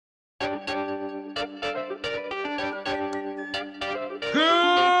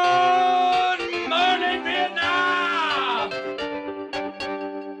Good morning, Vietnam!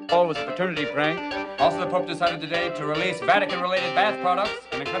 All was a fraternity prank. Also, the Pope decided today to release Vatican-related bath products.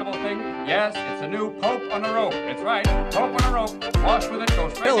 An incredible thing. Yes, it's a new Pope on a rope. It's right, Pope on a rope. Wash with it, go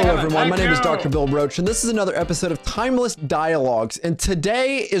straight Hello, to heaven. everyone. My Thank name is you. Dr. Bill Roach, and this is another episode of Timeless Dialogues. And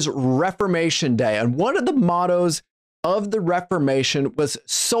today is Reformation Day. And one of the mottos of the Reformation was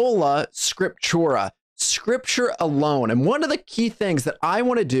sola scriptura, scripture alone. And one of the key things that I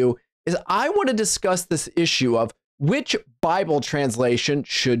want to do is I want to discuss this issue of which Bible translation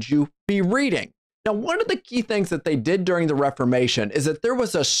should you be reading. Now, one of the key things that they did during the Reformation is that there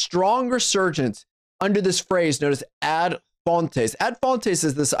was a strong resurgence under this phrase known as ad fontes. Ad fontes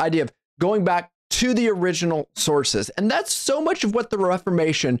is this idea of going back to the original sources. And that's so much of what the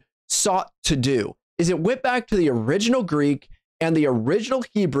Reformation sought to do, is it went back to the original Greek and the original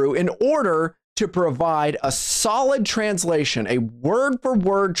Hebrew in order to provide a solid translation, a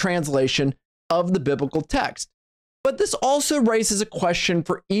word-for-word translation of the biblical text. But this also raises a question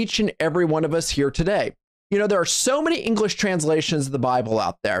for each and every one of us here today. You know, there are so many English translations of the Bible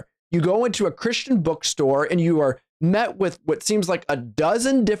out there. You go into a Christian bookstore and you are met with what seems like a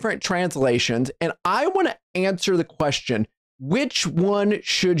dozen different translations. And I want to answer the question, which one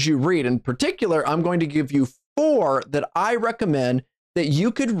should you read? In particular, I'm going to give you 4 that I recommend that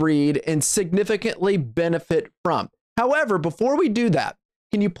you could read and significantly benefit from. However, before we do that,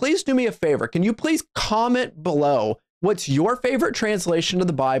 can you please do me a favor? Can you please comment below what's your favorite translation of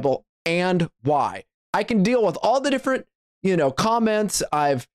the Bible and why? I can deal with all the different, comments.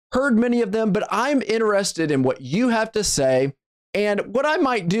 I've heard many of them, but I'm interested in what you have to say. And what I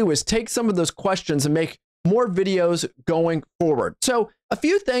might do is take some of those questions and make more videos going forward. So a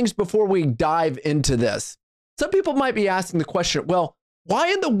few things before we dive into this. Some people might be asking the question, well, why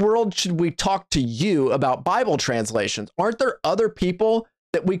in the world should we talk to you about Bible translations? Aren't there other people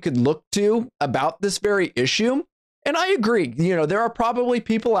that we could look to about this very issue? And I agree. There are probably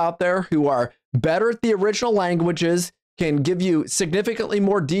people out there who are better at the original languages, can give you significantly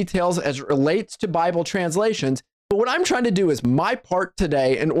more details as it relates to Bible translations. But what I'm trying to do is my part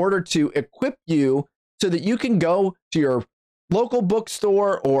today in order to equip you so that you can go to your local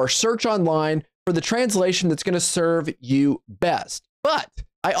bookstore or search online for the translation that's going to serve you best. But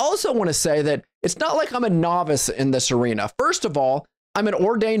I also want to say that it's not like I'm a novice in this arena. First of all, I'm an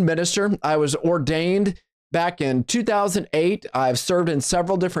ordained minister. I was ordained back in 2008. I've served in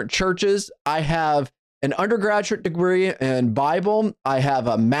several different churches. I have an undergraduate degree in Bible. I have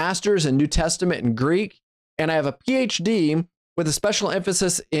a master's in New Testament and Greek, and I have a PhD with a special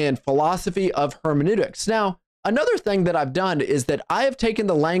emphasis in philosophy of hermeneutics. Now, another thing that I've done is that I have taken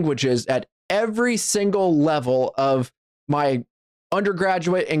the languages at every single level of my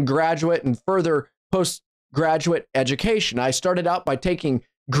undergraduate and graduate and further postgraduate education. I started out by taking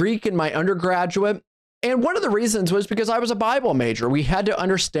Greek in my undergraduate. And one of the reasons was because I was a Bible major. We had to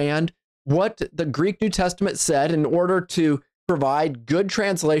understand what the Greek New Testament said in order to provide good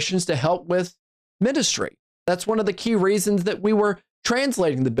translations to help with ministry. That's one of the key reasons that we were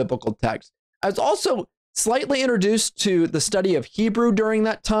translating the biblical text. I was also slightly introduced to the study of Hebrew during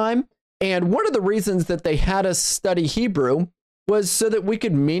that time. And one of the reasons that they had us study Hebrew was so that we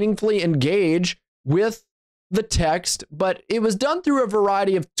could meaningfully engage with the text, but it was done through a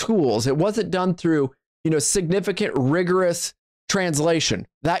variety of tools. It wasn't done through, significant, rigorous translation.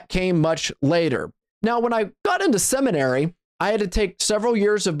 That came much later. Now, when I got into seminary, I had to take several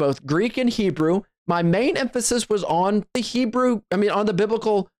years of both Greek and Hebrew. My main emphasis was on the on the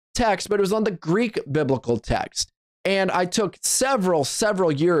biblical text, but it was on the Greek biblical text. And I took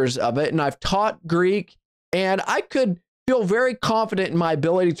several years of it, and I've taught Greek, and I could feel very confident in my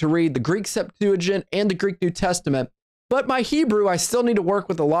ability to read the Greek Septuagint and the Greek New Testament. But my Hebrew, I still need to work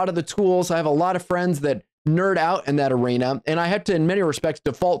with a lot of the tools. I have a lot of friends that nerd out in that arena, and I have to, in many respects,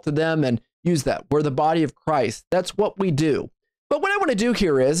 default to them and use that. We're the body of Christ. That's what we do. But what I want to do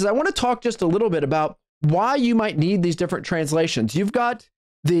here is I want to talk just a little bit about why you might need these different translations. You've got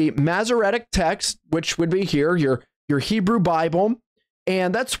the Masoretic text, which would be here, your Hebrew Bible.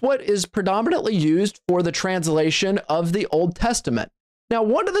 And that's what is predominantly used for the translation of the Old Testament. Now,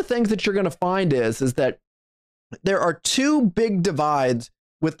 one of the things that you're going to find is that there are 2 big divides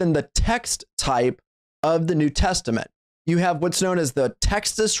within the text type of the New Testament. You have what's known as the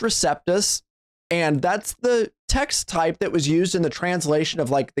Textus Receptus, and that's the text type that was used in the translation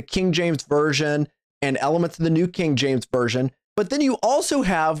of like the King James Version and elements of the New King James Version. But then you also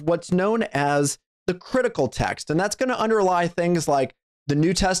have what's known as the critical text, and that's going to underlie things like the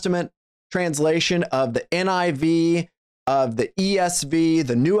New Testament translation of the NIV, of the ESV,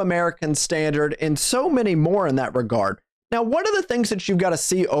 the New American Standard, and so many more in that regard. Now, one of the things that you've got to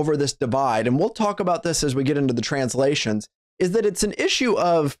see over this divide, and we'll talk about this as we get into the translations, is that it's an issue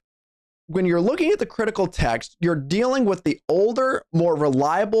of when you're looking at the critical text, you're dealing with the older, more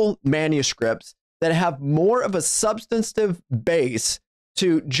reliable manuscripts that have more of a substantive base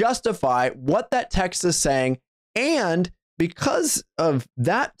to justify what that text is saying. And because of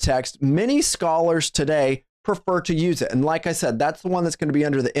that text, many scholars today prefer to use it. And like I said, that's the one that's going to be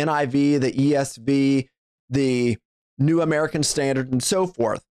under the NIV, the ESV, the New American Standard, and so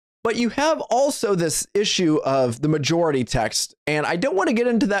forth. But you have also this issue of the majority text, and I don't want to get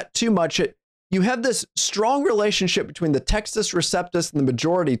into that too much. You have this strong relationship between the Textus Receptus and the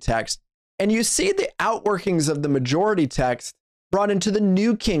majority text, and you see the outworkings of the majority text brought into the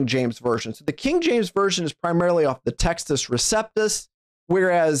New King James Version. So the King James Version is primarily off the Textus Receptus,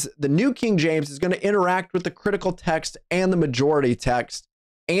 whereas the New King James is going to interact with the critical text and the majority text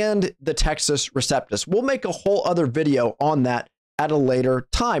and the Textus Receptus. We'll make a whole other video on that at a later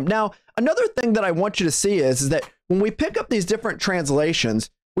time. Now, another thing that I want you to see is that when we pick up these different translations,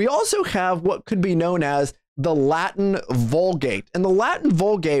 we also have what could be known as the Latin Vulgate. And the Latin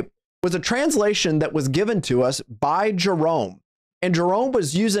Vulgate was a translation that was given to us by Jerome. And Jerome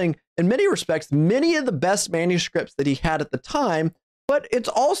was using, in many respects, many of the best manuscripts that he had at the time, but it's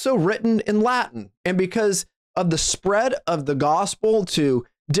also written in Latin. And because of the spread of the gospel to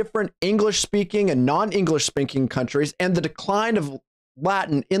different English-speaking and non-English-speaking countries and the decline of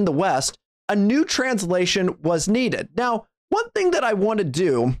Latin in the West, a new translation was needed. Now, one thing that I want to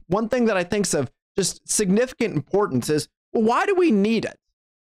do, one thing that I think is of just significant importance is, well, why do we need it?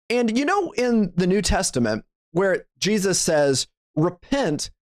 And you know, in the New Testament, where Jesus says,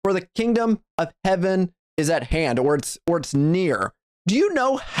 repent, for the kingdom of heaven is at hand, or it's near. Do you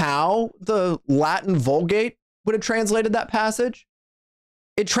know how the Latin Vulgate would have translated that passage?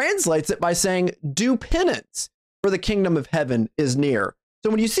 It translates it by saying, do penance, for the kingdom of heaven is near. So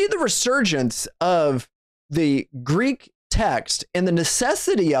when you see the resurgence of the Greek text and the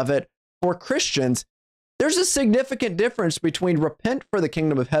necessity of it for Christians, there's a significant difference between repent, for the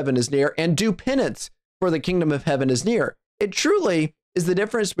kingdom of heaven is near, and do penance, for the kingdom of heaven is near. It truly is the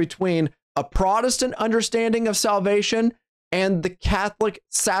difference between a Protestant understanding of salvation and the Catholic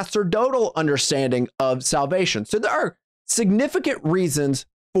sacerdotal understanding of salvation. So there are significant reasons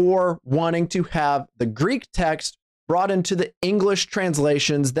for wanting to have the Greek text brought into the English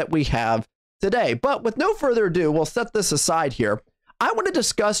translations that we have today. But with no further ado, we'll set this aside here. I want to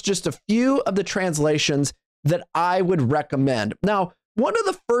discuss just a few of the translations that I would recommend. Now, one of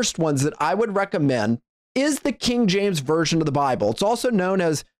the first ones that I would recommend is the King James Version of the Bible. It's also known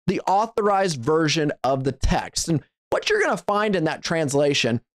as the authorized version of the text. And what you're going to find in that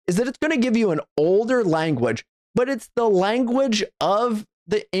translation is that it's going to give you an older language, but it's the language of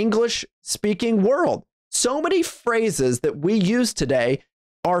the English-speaking world. So many phrases that we use today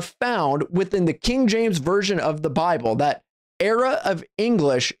are found within the King James Version of the Bible. That era of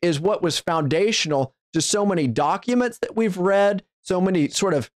English is what was foundational to so many documents that we've read, so many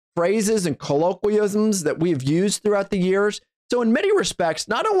sort of phrases and colloquialisms that we've used throughout the years. So in many respects,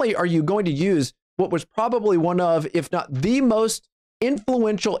 not only are you going to use what was probably one of, if not the most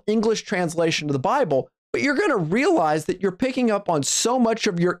influential English translation of the Bible, but you're going to realize that you're picking up on so much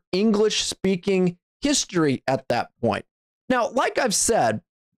of your English-speaking history at that point. Now, like I've said,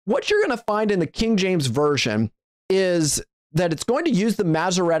 what you're going to find in the King James Version is that it's going to use the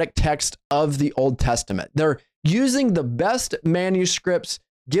Masoretic text of the Old Testament. They're using the best manuscripts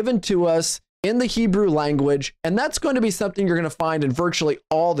given to us in the Hebrew language, and that's going to be something you're going to find in virtually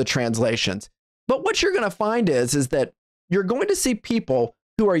all the translations. But what you're going to find is that you're going to see people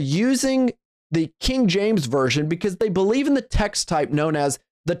who are using the King James Version because they believe in the text type known as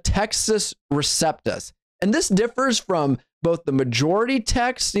the Textus Receptus. And this differs from both the majority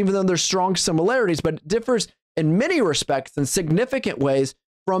text, even though there's strong similarities, but it differs in many respects in significant ways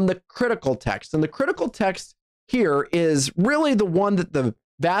from the critical text. And the critical text here is really the one that the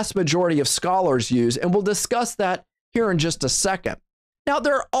vast majority of scholars use, and we'll discuss that here in just a second. Now,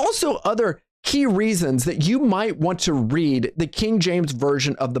 there are also other key reasons that you might want to read the King James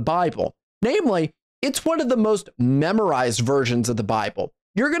Version of the Bible. Namely, it's one of the most memorized versions of the Bible.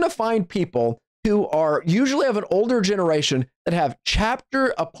 You're going to find people who are usually of an older generation that have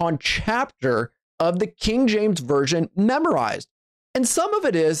chapter upon chapter of the King James Version memorized. And some of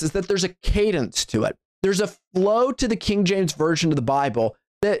it is that there's a cadence to it. There's a flow to the King James Version of the Bible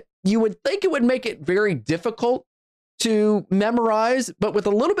that you would think it would make it very difficult to memorize, but with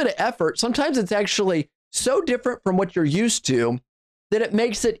a little bit of effort, sometimes it's actually so different from what you're used to that it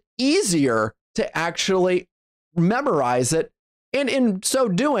makes it easier to actually memorize it. And in so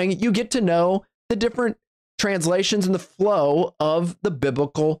doing, you get to know the different translations and the flow of the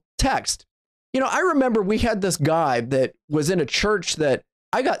biblical text. You know, I remember we had this guy that was in a church that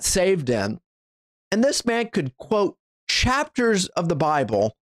I got saved in, and this man could quote chapters of the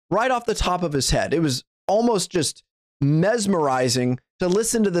Bible right off the top of his head. It was almost just mesmerizing to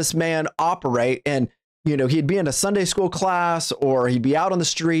listen to this man operate. And, you know, he'd be in a Sunday school class or he'd be out on the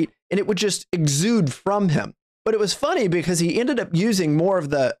street and it would just exude from him. But it was funny because he ended up using more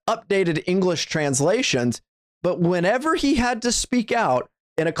of the updated English translations. But whenever he had to speak out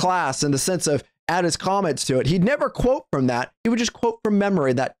in a class in the sense of add his comments to it, he'd never quote from that. He would just quote from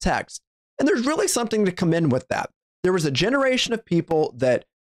memory that text. And there's really something to commend with that. There was a generation of people that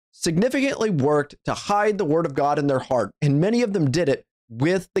significantly worked to hide the word of God in their heart, and many of them did it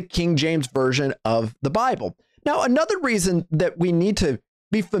with the King James Version of the Bible. Now, another reason that we need to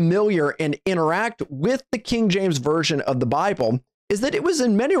be familiar and interact with the King James Version of the Bible is that it was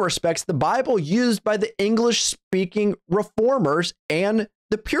in many respects the Bible used by the English-speaking reformers and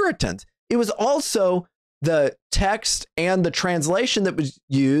the Puritans. It was also the text and the translation that was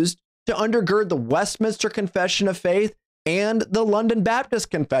used to undergird the Westminster Confession of Faith and the London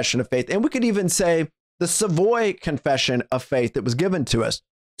Baptist Confession of Faith. And we could even say the Savoy Confession of Faith that was given to us.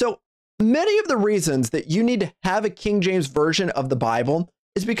 So many of the reasons that you need to have a King James Version of the Bible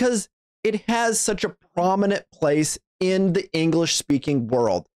is because it has such a prominent place in the English-speaking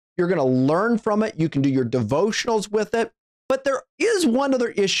world. You're going to learn from it. You can do your devotionals with it. But there is one other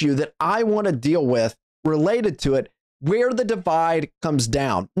issue that I want to deal with related to it, where the divide comes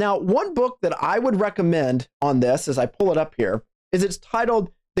down. Now, one book that I would recommend on this, as I pull it up here, is it's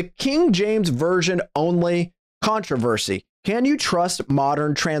titled The King James Version Only Controversy. Can you trust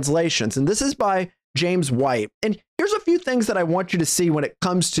modern translations? And this is by James White. And here's a few things that I want you to see when it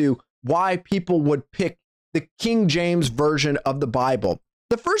comes to why people would pick the King James Version of the Bible.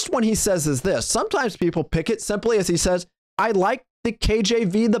 The first one he says is this: sometimes people pick it simply as he says, I like the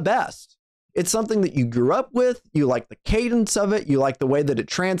KJV the best. It's something that you grew up with. You like the cadence of it. You like the way that it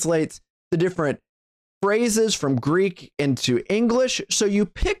translates the different phrases from Greek into English. So you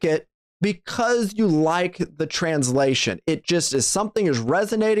pick it because you like the translation. It just is something is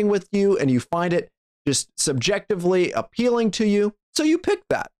resonating with you and you find it just subjectively appealing to you. So you pick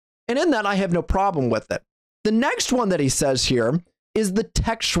that. And in that, I have no problem with it. The next one that he says here is the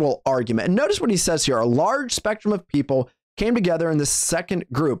textual argument. And notice what he says here: a large spectrum of people came together in this second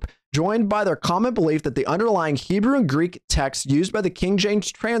group, joined by their common belief that the underlying Hebrew and Greek texts used by the King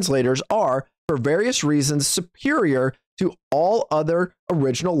James translators are, for various reasons, superior to all other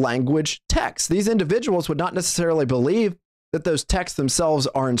original language texts. These individuals would not necessarily believe that those texts themselves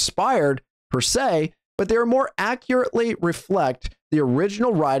are inspired per se, but they are more accurately reflect the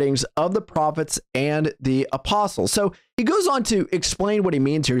original writings of the prophets and the apostles. So he goes on to explain what he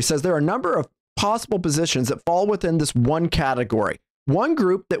means here. He says there are a number of possible positions that fall within this one category. One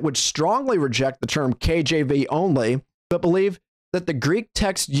group that would strongly reject the term KJV only, but believe that the Greek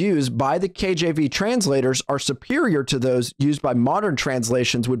texts used by the KJV translators are superior to those used by modern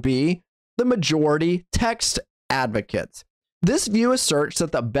translations, would be the majority text advocates. This view asserts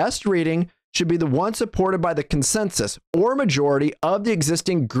that the best reading should be the one supported by the consensus or majority of the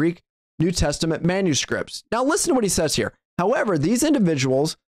existing Greek New Testament manuscripts. Now listen to what he says here. However, these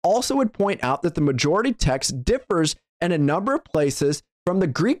individuals also would point out that the majority text differs in a number of places from the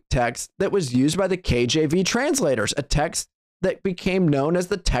Greek text that was used by the KJV translators, a text that became known as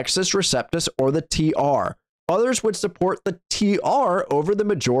the Textus Receptus or the TR. Others would support the TR over the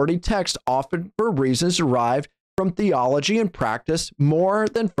majority text, often for reasons derived from theology and practice more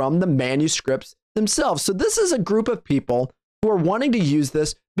than from the manuscripts themselves. So this is a group of people who are wanting to use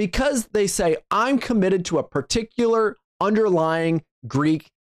this because they say, I'm committed to a particular underlying Greek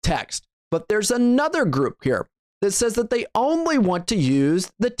text. But there's another group here that says that they only want to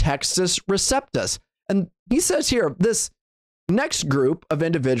use the Textus Receptus. And he says here, this next group of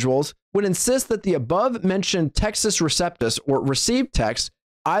individuals would insist that the above mentioned Textus Receptus or received text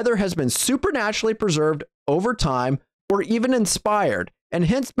either has been supernaturally preserved over time or even inspired, and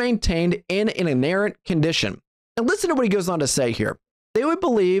hence maintained in an inerrant condition. And listen to what he goes on to say here. They would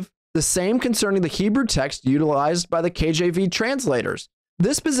believe the same concerning the Hebrew text utilized by the KJV translators.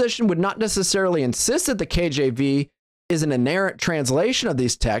 This position would not necessarily insist that the KJV is an inerrant translation of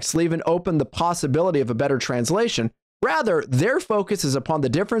these texts, leaving open the possibility of a better translation. Rather, their focus is upon the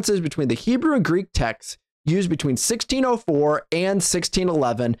differences between the Hebrew and Greek texts used between 1604 and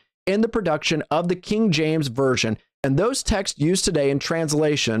 1611 in the production of the King James Version, and those texts used today in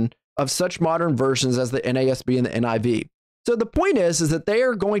translation of such modern versions as the NASB and the NIV. So the point is that they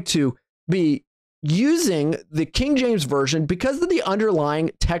are going to be using the King James Version because of the underlying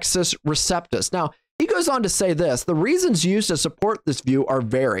Textus Receptus. Now, He goes on to say this: the reasons used to support this view are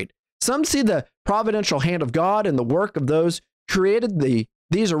varied. Some see the providential hand of God in the work of those who created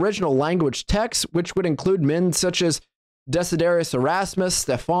these original language texts, which would include men such as Desiderius Erasmus,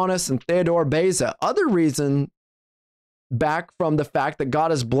 Stephanus, and Theodore Beza. Other reason back from the fact that God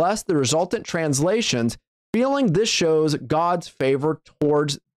has blessed the resultant translations, feeling this shows God's favor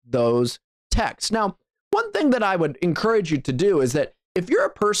towards those texts. Now, one thing that I would encourage you to do is that if you're a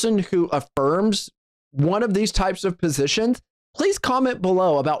person who affirms one of these types of positions, please comment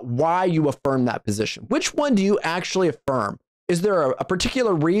below about why you affirm that position. Which one do you actually affirm? Is there a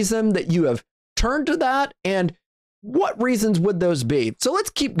particular reason that you have turned to that? And what reasons would those be? So let's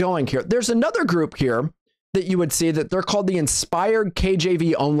keep going here. There's another group here that you would see that they're called the Inspired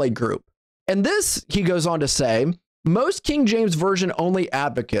KJV Only group. And this, he goes on to say, most King James Version only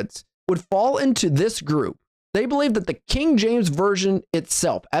advocates would fall into this group. They believe that the King James Version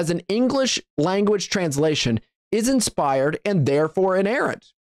itself, as an English language translation, is inspired and therefore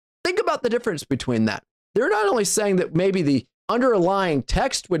inerrant. Think about the difference between that. They're not only saying that maybe the underlying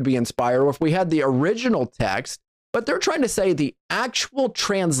text would be inspired if we had the original text, but they're trying to say the actual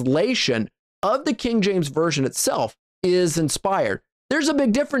translation of the King James Version itself is inspired. There's a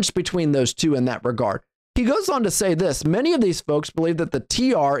big difference between those two in that regard. He goes on to say this: many of these folks believe that the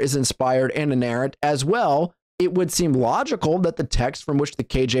TR is inspired and inerrant as well. It would seem logical that the text from which the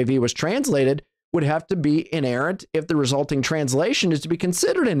KJV was translated would have to be inerrant if the resulting translation is to be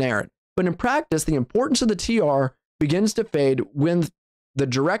considered inerrant. But in practice, the importance of the TR begins to fade when the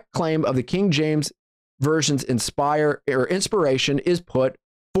direct claim of the King James Version's inspiration is put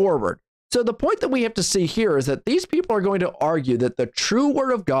forward. So the point that we have to see here is that these people are going to argue that the true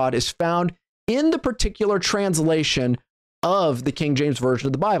word of God is found in the particular translation of the King James Version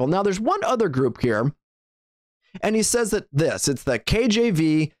of the Bible. Now, there's one other group here, and he says that it's the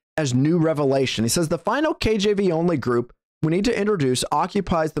KJV as New Revelation. He says the final KJV only group we need to introduce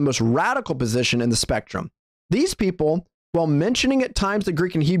occupies the most radical position in the spectrum. These people, while mentioning at times the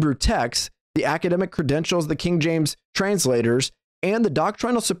Greek and Hebrew texts, the academic credentials of the King James translators, and the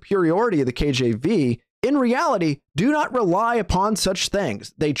doctrinal superiority of the KJV, in reality, do not rely upon such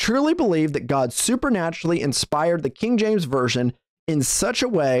things. They truly believe that God supernaturally inspired the King James Version in such a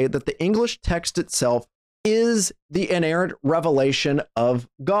way that the English text itself is the inerrant revelation of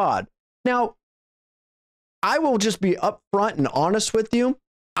God. Now, I will just be upfront and honest with you.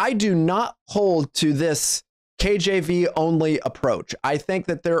 I do not hold to this KJV only approach. I think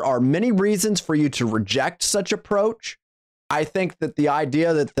that there are many reasons for you to reject such approach. I think that the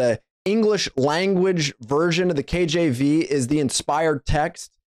idea that the English language version of the KJV is the inspired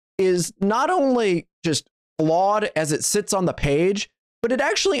text is not only just flawed as it sits on the page, but it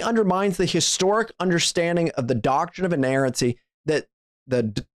actually undermines the historic understanding of the doctrine of inerrancy that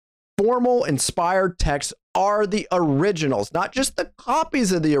the formal inspired texts are the originals, not just the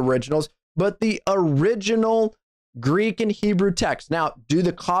copies of the originals, but the original Greek and Hebrew text. Now, do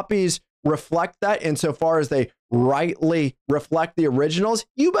the copies reflect that insofar as they rightly reflect the originals?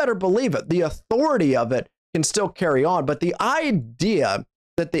 You better believe it. The authority of it can still carry on, but the idea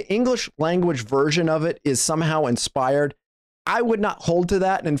that the English language version of it is somehow inspired, I would not hold to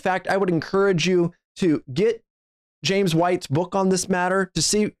that. And in fact, I would encourage you to get James White's book on this matter to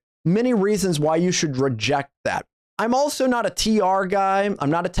see many reasons why you should reject that. I'm also not a TR guy.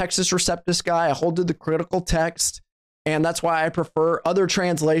 I'm not a Textus Receptus guy. I hold to the critical text, and that's why I prefer other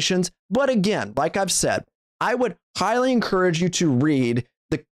translations. But again, like I've said, I would highly encourage you to read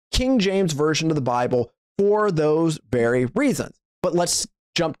the King James Version of the Bible for those very reasons. But let's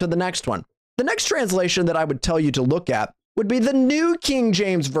jump to the next one. The next translation that I would tell you to look at would be the New King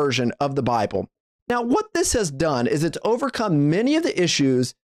James Version of the Bible. Now, what this has done is it's overcome many of the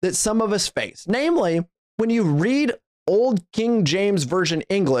issues that some of us face. Namely, when you read Old King James Version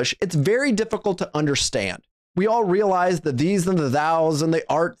English, it's very difficult to understand. We all realize the these and the thous and the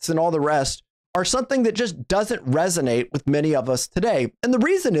arts and all the rest are something that just doesn't resonate with many of us today. And the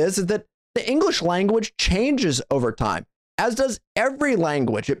reason is that the English language changes over time, as does every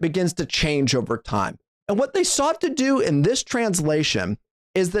language. It begins to change over time. And what they sought to do in this translation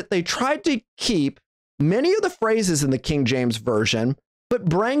is that they tried to keep many of the phrases in the King James Version, but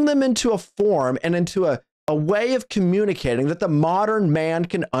bring them into a form and into a way of communicating that the modern man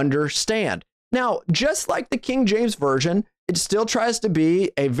can understand. Now, just like the King James Version, it still tries to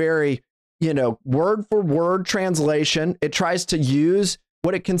be a very, word for word translation. It tries to use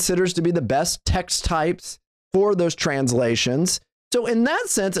what it considers to be the best text types for those translations. So in that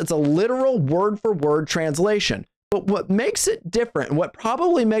sense, it's a literal word for word translation. But what makes it different and what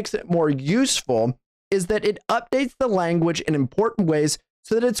probably makes it more useful is that it updates the language in important ways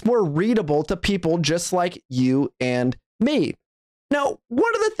so that it's more readable to people just like you and me. Now,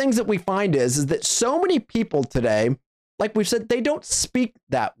 one of the things that we find is that so many people today, like we've said, they don't speak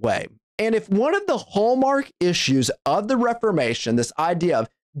that way. And if one of the hallmark issues of the Reformation, this idea of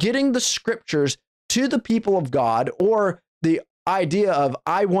getting the scriptures to the people of God, or the idea of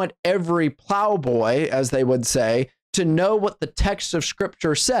I want every plowboy, as they would say, to know what the text of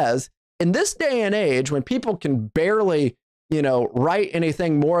scripture says, in this day and age, when people can barely, write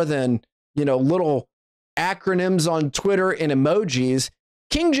anything more than, little acronyms on Twitter and emojis,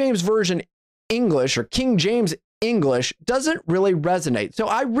 King James Version English or King James English doesn't really resonate. So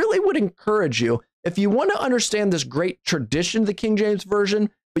I really would encourage you, if you want to understand this great tradition of the King James Version,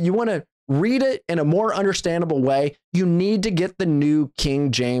 but you want to read it in a more understandable way, you need to get the new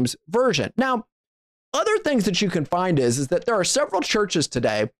King James Version. Now, other things that you can find is that there are several churches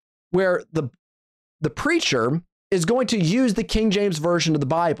today where the preacher is going to use the King James Version of the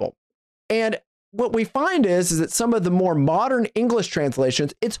Bible. And what we find is that some of the more modern English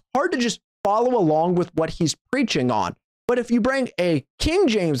translations, it's hard to just follow along with what he's preaching on. But if you bring a King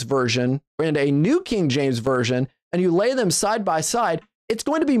James Version and a New King James Version and you lay them side by side, it's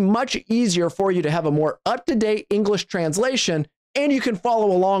going to be much easier for you to have a more up-to-date English translation, and you can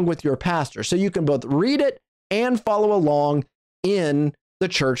follow along with your pastor. So you can both read it and follow along in the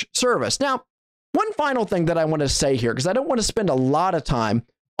church service. Now, one final thing that I want to say here, because I don't want to spend a lot of time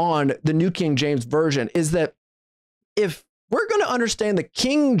on the New King James Version, is that if we're going to understand the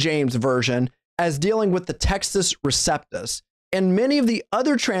King James Version as dealing with the Textus Receptus and many of the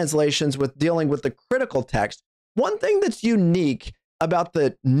other translations with dealing with the critical text, one thing that's unique about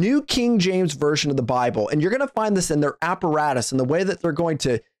the New King James Version of the Bible, and you're going to find this in their apparatus and the way that they're going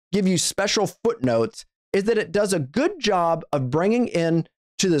to give you special footnotes, is that it does a good job of bringing in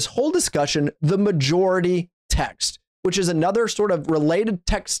to this whole discussion the majority text, which is another sort of related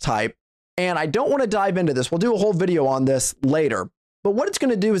text type. And I don't want to dive into this. We'll do a whole video on this later. But what it's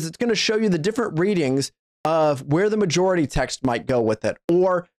going to do is it's going to show you the different readings of where the majority text might go with it,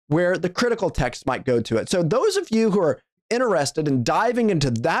 or where the critical text might go to it. So those of you who are interested in diving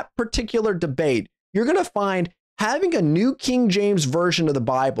into that particular debate, you're going to find having a New King James Version of the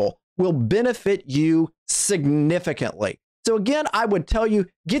Bible will benefit you significantly. So again, I would tell you,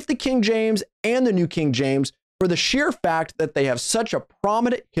 get the King James and the New King James for the sheer fact that they have such a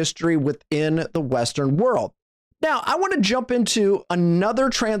prominent history within the Western world. Now, I want to jump into another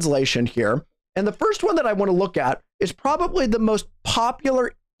translation here. And the first one that I want to look at is probably the most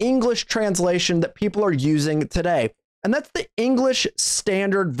popular English translation that people are using today. And that's the English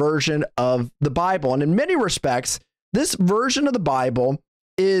Standard Version of the Bible. And in many respects, this version of the Bible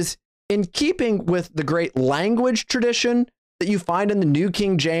is in keeping with the great language tradition that you find in the New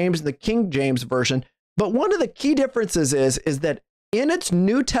King James and the King James Version. But one of the key differences is that in its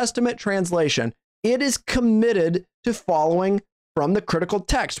New Testament translation, it is committed to following from the critical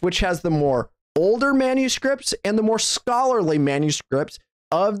text, which has the more older manuscripts and the more scholarly manuscripts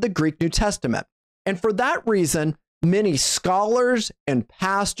of the Greek New Testament. And for that reason, many scholars and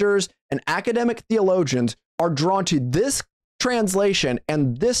pastors and academic theologians are drawn to this translation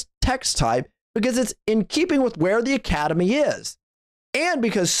and this text type because it's in keeping with where the academy is. And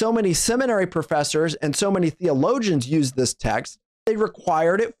because so many seminary professors and so many theologians use this text, they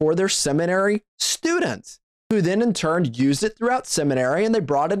required it for their seminary students, who then in turn used it throughout seminary, and they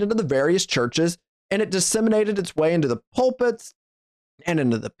brought it into the various churches, and it disseminated its way into the pulpits and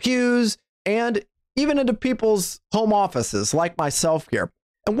into the pews and even into people's home offices like myself here.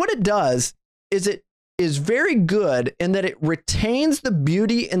 And what it does is it is very good in that it retains the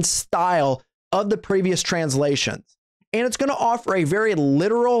beauty and style of the previous translations. And it's going to offer a very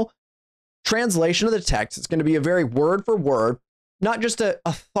literal translation of the text. It's going to be a very word for word, not just a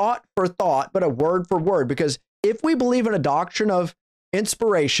thought for thought, but a word for word. Because if we believe in a doctrine of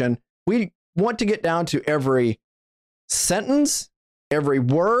inspiration, we want to get down to every sentence, every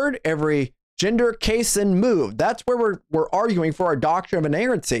word, every gender, case, and mood. That's where we're arguing for our doctrine of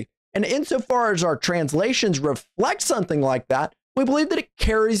inerrancy. And insofar as our translations reflect something like that, we believe that it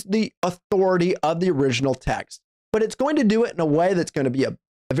carries the authority of the original text. But it's going to do it in a way that's going to be a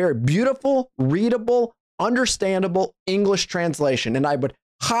very beautiful, readable, understandable English translation. And I would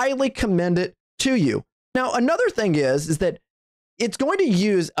highly commend it to you. Now, another thing is that it's going to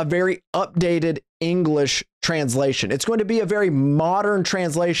use a very updated English translation. It's going to be a very modern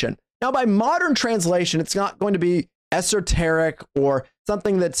translation. Now, by modern translation, it's not going to be esoteric or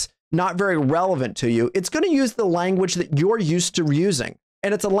something that's not very relevant to you. It's going to use the language that you're used to using.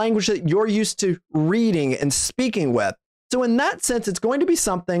 And it's a language that you're used to reading and speaking with. So in that sense, it's going to be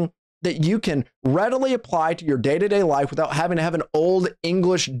something that you can readily apply to your day-to-day life without having to have an old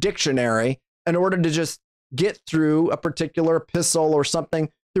English dictionary in order to just get through a particular epistle or something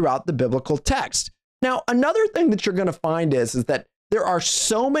throughout the biblical text. Now, another thing that you're going to find is that there are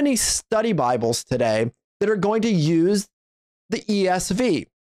so many study Bibles today that are going to use the ESV.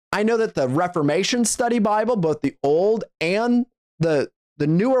 I know that the Reformation Study Bible, both the old and the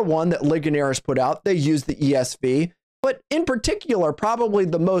newer one that Ligonier put out, they use the ESV. But in particular, probably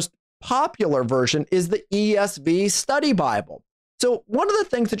the most popular version is the ESV Study Bible. So one of the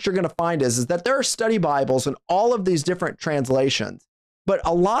things that you're going to find is that there are study Bibles in all of these different translations. But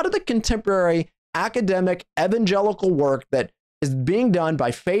a lot of the contemporary academic evangelical work that is being done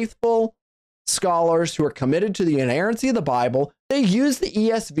by faithful scholars who are committed to the inerrancy of the Bible, they use the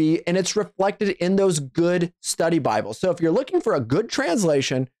ESV, and it's reflected in those good study Bibles. So if you're looking for a good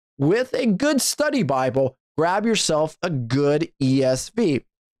translation with a good study Bible, grab yourself a good ESV.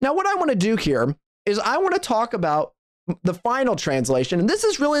 Now, what I want to do here is I want to talk about the final translation, and this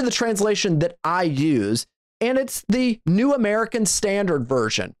is really the translation that I use, and it's the New American Standard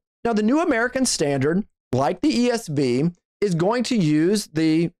Version. Now, the New American Standard, like the ESV, is going to use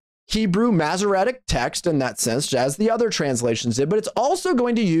the Hebrew Masoretic text in that sense, as the other translations did, but it's also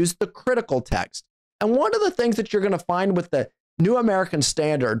going to use the critical text. And one of the things that you're going to find with the New American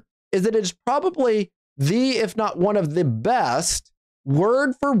Standard is that it's probably the, if not one of the best,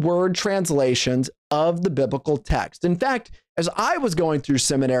 word-for-word translations of the biblical text. In fact, as I was going through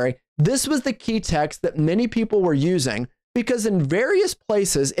seminary, this was the key text that many people were using, because in various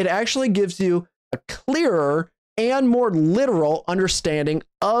places, it actually gives you a clearer and more literal understanding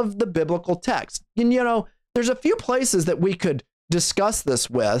of the biblical text. And, you know, there's a few places that we could discuss this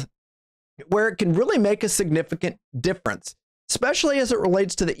with where it can really make a significant difference, especially as it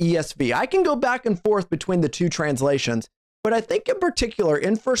relates to the ESV. I can go back and forth between the two translations, but I think in particular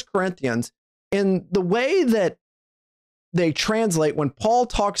in 1 Corinthians, in the way that they translate when Paul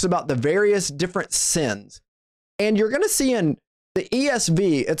talks about the various different sins, and you're going to see in the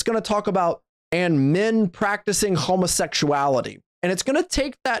ESV, it's going to talk about and men practicing homosexuality. And it's going to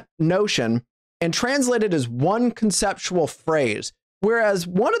take that notion and translate it as one conceptual phrase. Whereas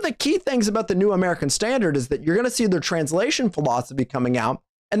one of the key things about the New American Standard is that you're going to see their translation philosophy coming out,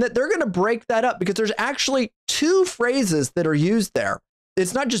 and that they're going to break that up because there's actually two phrases that are used there.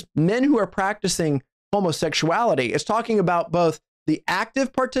 It's not just men who are practicing homosexuality. It's talking about both the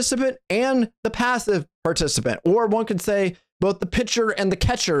active participant and the passive participant, or one could say both the pitcher and the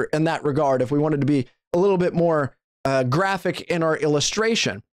catcher in that regard, if we wanted to be a little bit more graphic in our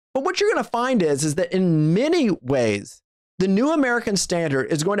illustration. But what you're going to find is that in many ways, the New American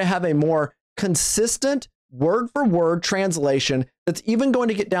Standard is going to have a more consistent word-for-word translation that's even going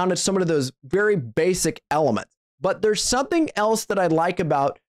to get down to some of those very basic elements. But there's something else that I like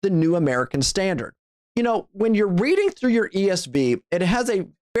about the New American Standard. You know, when you're reading through your ESV, it has a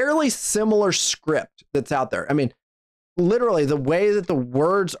fairly similar script that's out there. I mean, literally the way that the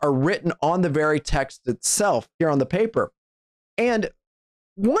words are written on the very text itself here on the paper. And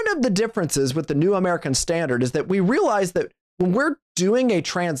one of the differences with the New American Standard is that we realize that when we're doing a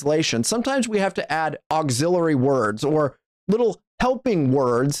translation, sometimes we have to add auxiliary words or little helping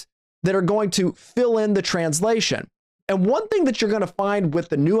words that are going to fill in the translation. And one thing that you're going to find with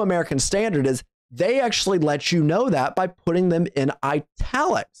the New American Standard is they actually let you know that by putting them in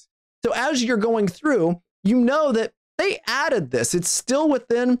italics. So as you're going through, you know that they added this. It's still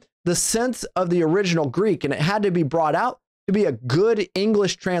within the sense of the original Greek, and it had to be brought out to be a good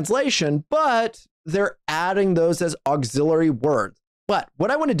English translation, but they're adding those as auxiliary words. But what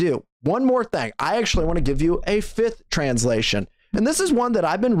I want to do, one more thing, I actually want to give you a fifth translation. And this is one that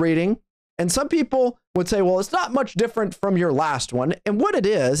I've been reading, and some people would say, well, it's not much different from your last one. And what it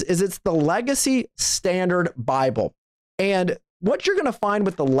is it's the Legacy Standard Bible. And what you're going to find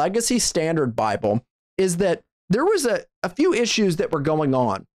with the Legacy Standard Bible is that there was a few issues that were going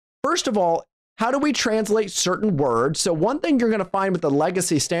on. First of all, how do we translate certain words? So one thing you're going to find with the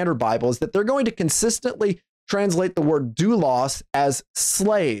Legacy Standard Bible is that they're going to consistently translate the word doulos as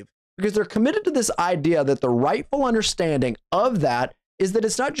slave, because they're committed to this idea that the rightful understanding of that is that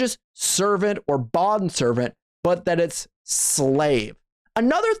it's not just servant or bondservant, but that it's slave.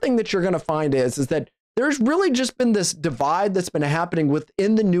 Another thing that you're going to find is that there's really just been this divide that's been happening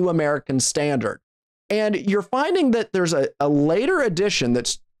within the New American Standard. And you're finding that there's a later edition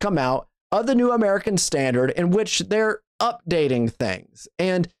that's come out of the New American Standard in which they're updating things.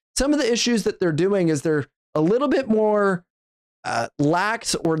 And some of the issues that they're doing is they're a little bit more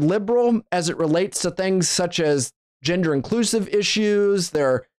lax or liberal as it relates to things such as gender inclusive issues.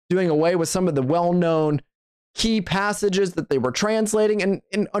 They're doing away with some of the well-known key passages that they were translating.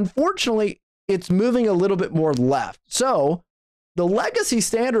 And unfortunately, it's moving a little bit more left. So the Legacy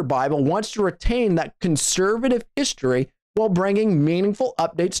Standard Bible wants to retain that conservative history while bringing meaningful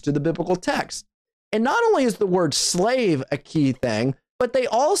updates to the biblical text. And not only is the word slave a key thing, but they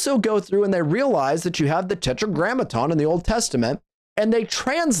also go through and they realize that you have the Tetragrammaton in the Old Testament, and they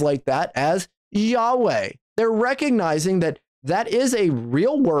translate that as Yahweh. They're recognizing that that is a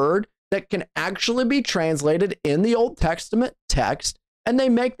real word that can actually be translated in the Old Testament text, and they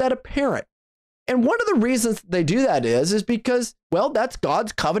make that apparent. And one of the reasons they do that is because, well, that's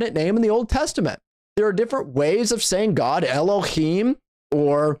God's covenant name in the Old Testament. There are different ways of saying God, Elohim,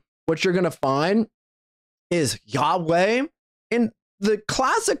 or what you're going to find is Yahweh. And the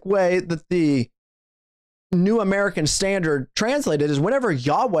classic way that the New American Standard translated is whenever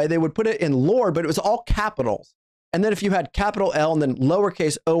Yahweh, they would put it in Lord, but it was all capitals. And then if you had capital L and then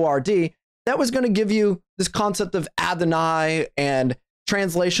lowercase O-R-D, that was going to give you this concept of Adonai and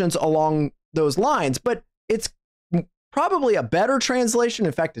translations along those lines. But it's probably a better translation.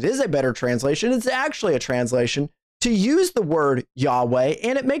 In fact, it is a better translation. It's actually a translation to use the word Yahweh,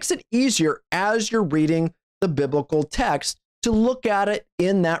 and it makes it easier as you're reading the biblical text to look at it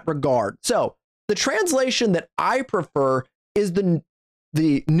in that regard. So the translation that I prefer is the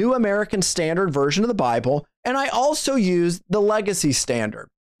New American Standard version of the Bible, and I also use the Legacy Standard.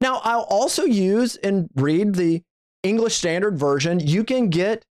 Now, I'll also use and read the English Standard Version. You can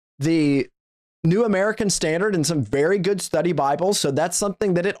get the New American Standard and some very good study Bibles, so that's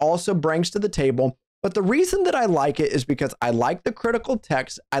something that it also brings to the table. But the reason that I like it is because I like the critical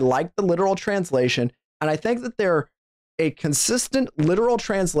text, I like the literal translation, and I think that they're a consistent literal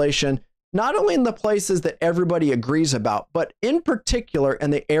translation, not only in the places that everybody agrees about, but in particular in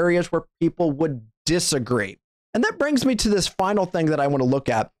the areas where people would disagree. And that brings me to this final thing that I want to look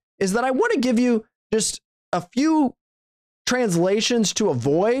at, is that I want to give you just a few translations to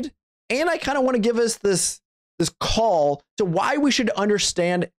avoid, and I kind of want to give us this call to why we should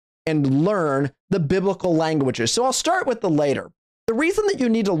understand and learn the biblical languages. So I'll start with the later. The reason that you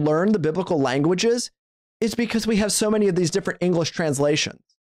need to learn the biblical languages is because we have so many of these different English translations.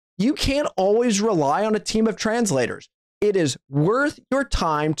 You can't always rely on a team of translators. It is worth your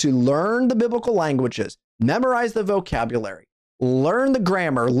time to learn the biblical languages, memorize the vocabulary, learn the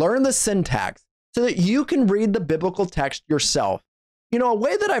grammar, learn the syntax, so that you can read the biblical text yourself. You know, a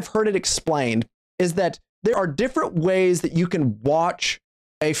way that I've heard it explained is that there are different ways that you can watch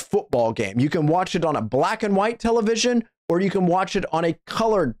a football game. You can watch it on a black and white television, or you can watch it on a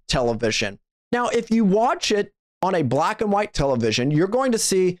colored television. Now, if you watch it on a black and white television, you're going to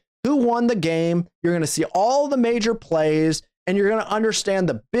see who won the game. You're going to see all the major plays, and you're going to understand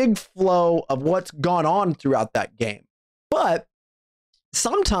the big flow of what's gone on throughout that game. But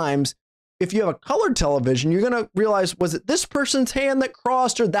sometimes if you have a colored television, you're going to realize, was it this person's hand that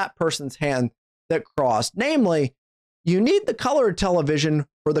crossed or that person's hand that crossed? Namely, you need the colored television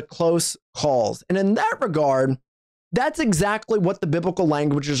for the close calls. And in that regard, that's exactly what the biblical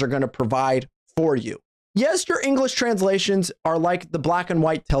languages are going to provide for you. Yes, your English translations are like the black and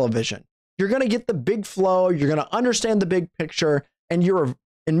white television. You're going to get the big flow, you're going to understand the big picture, and you're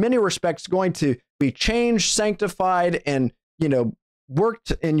in many respects going to be changed, sanctified, and,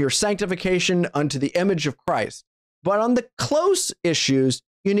 worked in your sanctification unto the image of Christ. But on the close issues,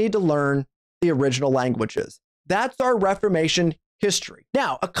 you need to learn the original languages. That's our Reformation history.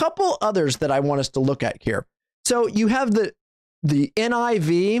 Now, a couple others that I want us to look at here. So you have the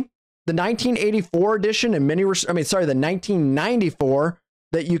NIV, the 1984 edition, and the 1994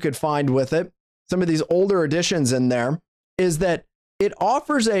 that you could find with it. Some of these older editions in there is that it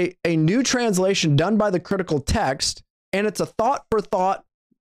offers a new translation done by the critical text, and it's a thought for thought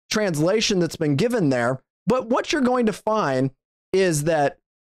translation that's been given there. But what you're going to find is that,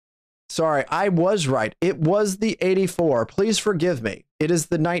 sorry, I was right. It was the 84. Please forgive me. It is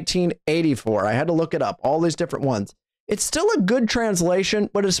the 1984. I had to look it up, all these different ones. It's still a good translation,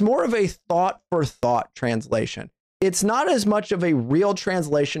 but it's more of a thought for thought translation. It's not as much of a real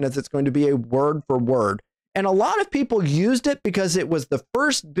translation as it's going to be a word for word. And a lot of people used it because it was the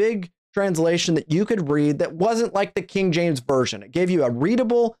first big translation that you could read that wasn't like the King James Version. It gave you a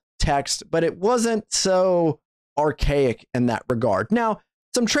readable text, but it wasn't so archaic in that regard. Now,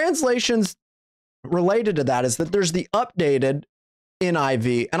 some translations related to that is that there's the updated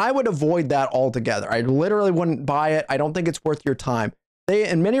NIV, and I would avoid that altogether. I literally wouldn't buy it. I don't think it's worth your time. They,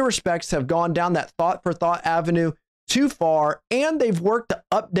 in many respects, have gone down that thought for thought avenue too far, and they've worked to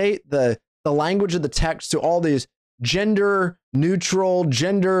update the language of the text to all these gender neutral,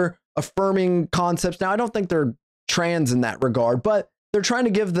 gender affirming concepts. Now, I don't think they're trans in that regard, but they're trying to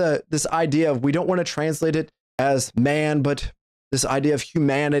give this idea of we don't want to translate it as man, but this idea of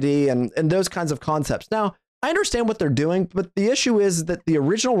humanity and those kinds of concepts. Now, I understand what they're doing, but the issue is that the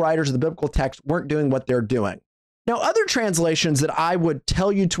original writers of the biblical text weren't doing what they're doing. Now, other translations that I would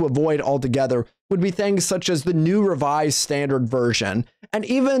tell you to avoid altogether would be things such as the New Revised Standard Version and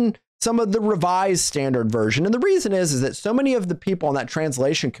even some of the Revised Standard Version. And the reason is that so many of the people on that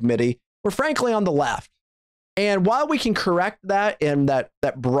translation committee were frankly on the left. And while we can correct that in that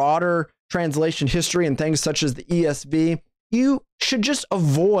broader translation history and things such as the ESV, you should just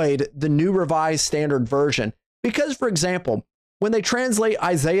avoid the New Revised Standard Version. Because, for example, when they translate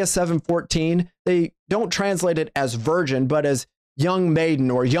Isaiah 7:14, they don't translate it as virgin, but as young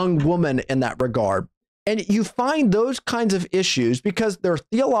maiden or young woman in that regard. And you find those kinds of issues because their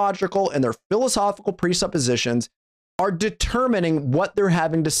theological and their philosophical presuppositions are determining what they're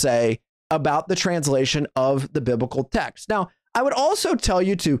having to say about the translation of the biblical text. Now, I would also tell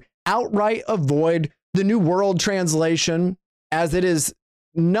you to outright avoid the New World Translation, as it is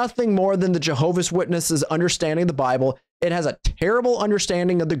nothing more than the Jehovah's Witnesses understanding the Bible. It has a terrible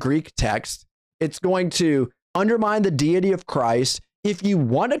understanding of the Greek text. It's going to undermine the deity of Christ. If you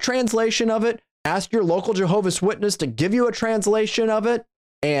want a translation of it, ask your local Jehovah's Witness to give you a translation of it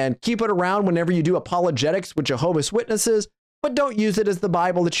and keep it around whenever you do apologetics with Jehovah's Witnesses, but don't use it as the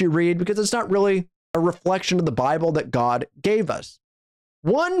Bible that you read because it's not really a reflection of the Bible that God gave us.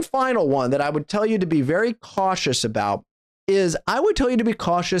 One final one that I would tell you to be very cautious about is I would tell you to be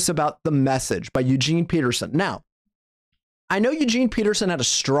cautious about The Message by Eugene Peterson. Now, I know Eugene Peterson had a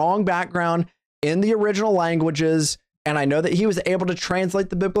strong background in the original languages, and I know that he was able to translate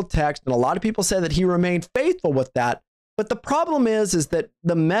the biblical text, and a lot of people say that he remained faithful with that. But the problem is that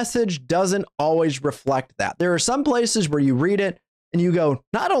The Message doesn't always reflect that. There are some places where you read it and you go,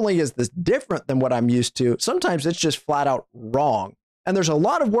 not only is this different than what I'm used to, sometimes it's just flat out wrong. And there's a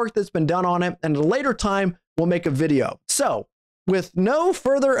lot of work that's been done on it, and at a later time, we'll make a video. So with no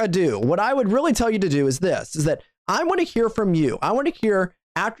further ado, what I would really tell you to do is this, is that I want to hear from you. I want to hear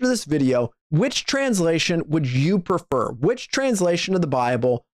after this video, which translation would you prefer? Which translation of the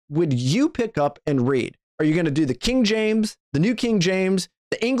Bible would you pick up and read? Are you going to do the King James, the New King James,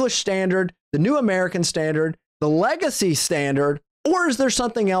 the English Standard, the New American Standard, the Legacy Standard, or is there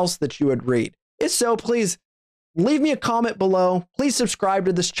something else that you would read? If so, please leave me a comment below. Please subscribe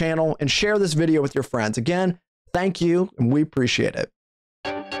to this channel and share this video with your friends. Again, thank you, and we appreciate it.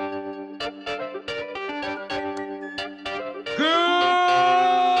 Good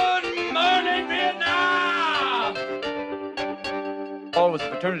morning, Vietnam! All was a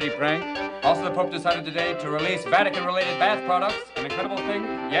fraternity prank. Also, the Pope decided today to release Vatican-related bath products. An incredible thing.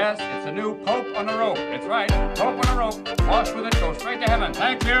 Yes, it's a new Pope on a rope. It's right, Pope on a rope. Wash with it, go straight to heaven.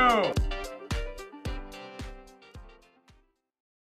 Thank you.